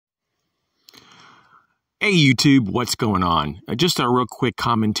Hey YouTube, what's going on? Just a real quick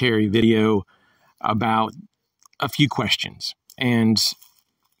commentary video about a few questions. And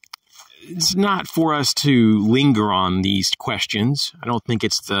it's not for us to linger on these questions. I don't think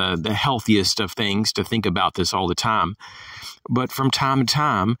it's the healthiest of things to think about this all the time. But from time to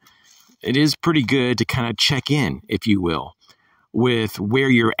time, it is pretty good to kind of check in, if you will, with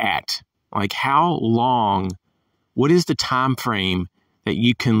where you're at. Like how long, what is the time frame that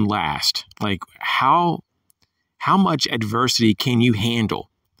you can last? Like how much adversity can you handle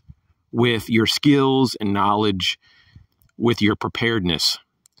with your skills and knowledge, with your preparedness,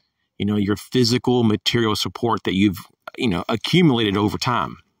 your physical material support that you've, accumulated over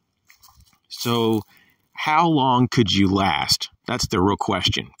time. So how long could you last? That's the real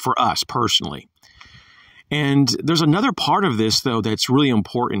question for us personally. And there's another part of this, though, that's really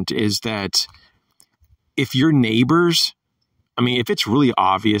important is that if your neighbors, if it's really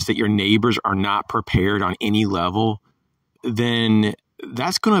obvious that your neighbors are not prepared on any level, then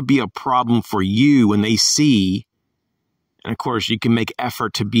that's going to be a problem for you when they see, and of course you can make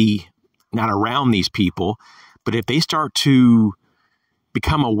effort to be not around these people, but if they start to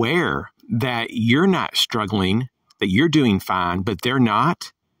become aware that you're not struggling, that you're doing fine, but they're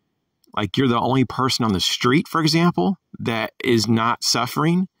not, like you're the only person on the street, for example, that is not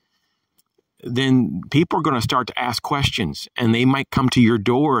suffering, then people are going to start to ask questions, and they might come to your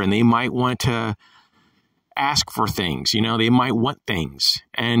door and they might want to ask for things. They might want things.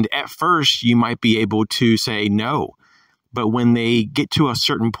 And at first you might be able to say no, but when they get to a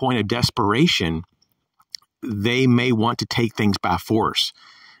certain point of desperation, they may want to take things by force.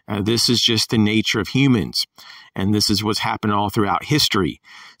 This is just the nature of humans, and this is what's happened all throughout history.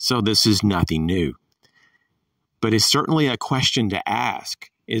 So this is nothing new. But it's certainly a question to ask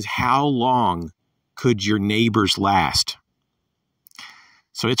is how long could your neighbors last?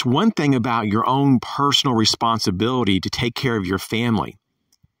 So it's one thing about your own personal responsibility to take care of your family.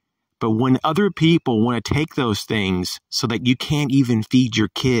 But when other people want to take those things so that you can't even feed your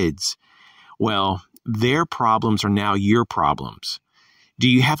kids, well, their problems are now your problems. Do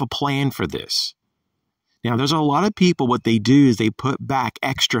you have a plan for this? Now, there's a lot of people, what they do is they put back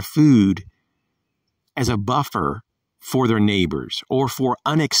extra food as a buffer for their neighbors or for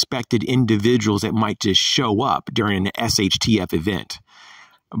unexpected individuals that might just show up during an SHTF event.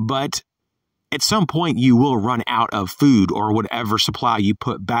 But at some point, you will run out of food or whatever supply you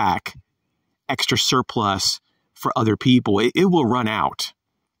put back, extra surplus for other people. It will run out.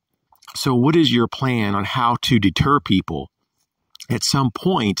 So what is your plan on how to deter people? At some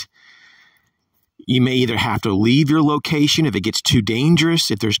point, you may either have to leave your location if it gets too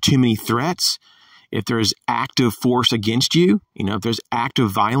dangerous, if there's too many threats, if there's active force against you, if there's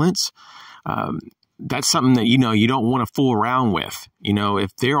active violence. That's something that, you don't want to fool around with.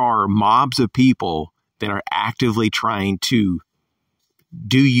 If there are mobs of people that are actively trying to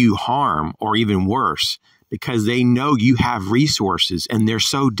do you harm or even worse, because they know you have resources and they're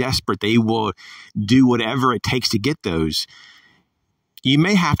so desperate, they will do whatever it takes to get those, you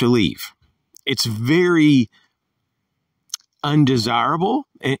may have to leave. It's very undesirable,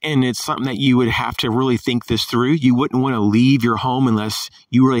 and it's something that you would have to really think this through. You wouldn't want to leave your home unless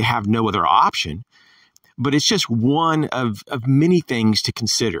you really have no other option. But it's just one of many things to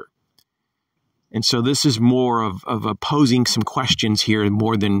consider. And so this is more of posing some questions here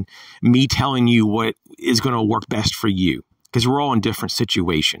more than me telling you what is going to work best for you, because we're all in different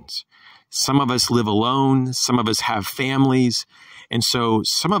situations. Some of us live alone. Some of us have families. And so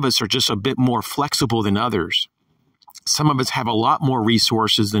some of us are just a bit more flexible than others. Some of us have a lot more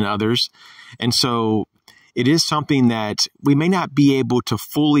resources than others. And so it is something that we may not be able to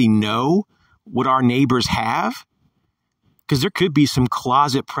fully know what our neighbors have, because there could be some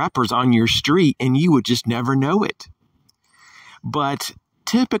closet preppers on your street and you would just never know it. But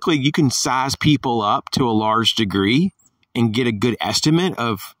typically you can size people up to a large degree and get a good estimate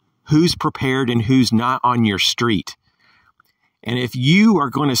of who's prepared and who's not on your street. And if you are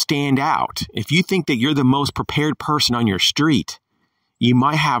going to stand out, if you think that you're the most prepared person on your street, you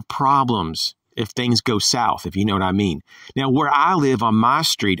might have problems if things go south, if you know what I mean. Now, where I live on my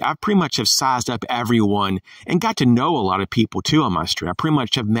street, I pretty much have sized up everyone and got to know a lot of people too on my street. I pretty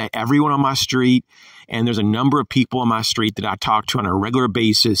much have met everyone on my street, and there's a number of people on my street that I talk to on a regular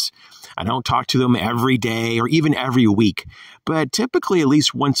basis. I don't talk to them every day or even every week, but typically at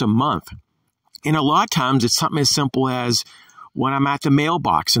least once a month. And a lot of times it's something as simple as when I'm at the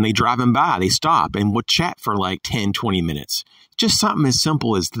mailbox and they driving by, they stop and we'll chat for like 10, 20 minutes. Just something as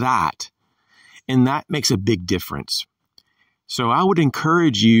simple as that. And that makes a big difference. So I would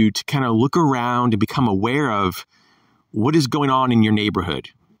encourage you to kind of look around and become aware of what is going on in your neighborhood,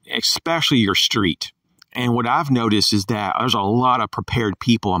 especially your street. And what I've noticed is that there's a lot of prepared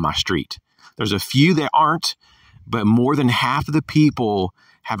people on my street. There's a few that aren't, but more than half of the people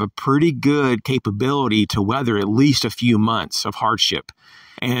have a pretty good capability to weather at least a few months of hardship.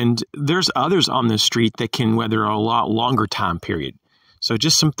 And there's others on the street that can weather a lot longer time period. So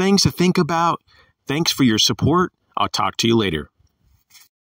just some things to think about. Thanks for your support. I'll talk to you later.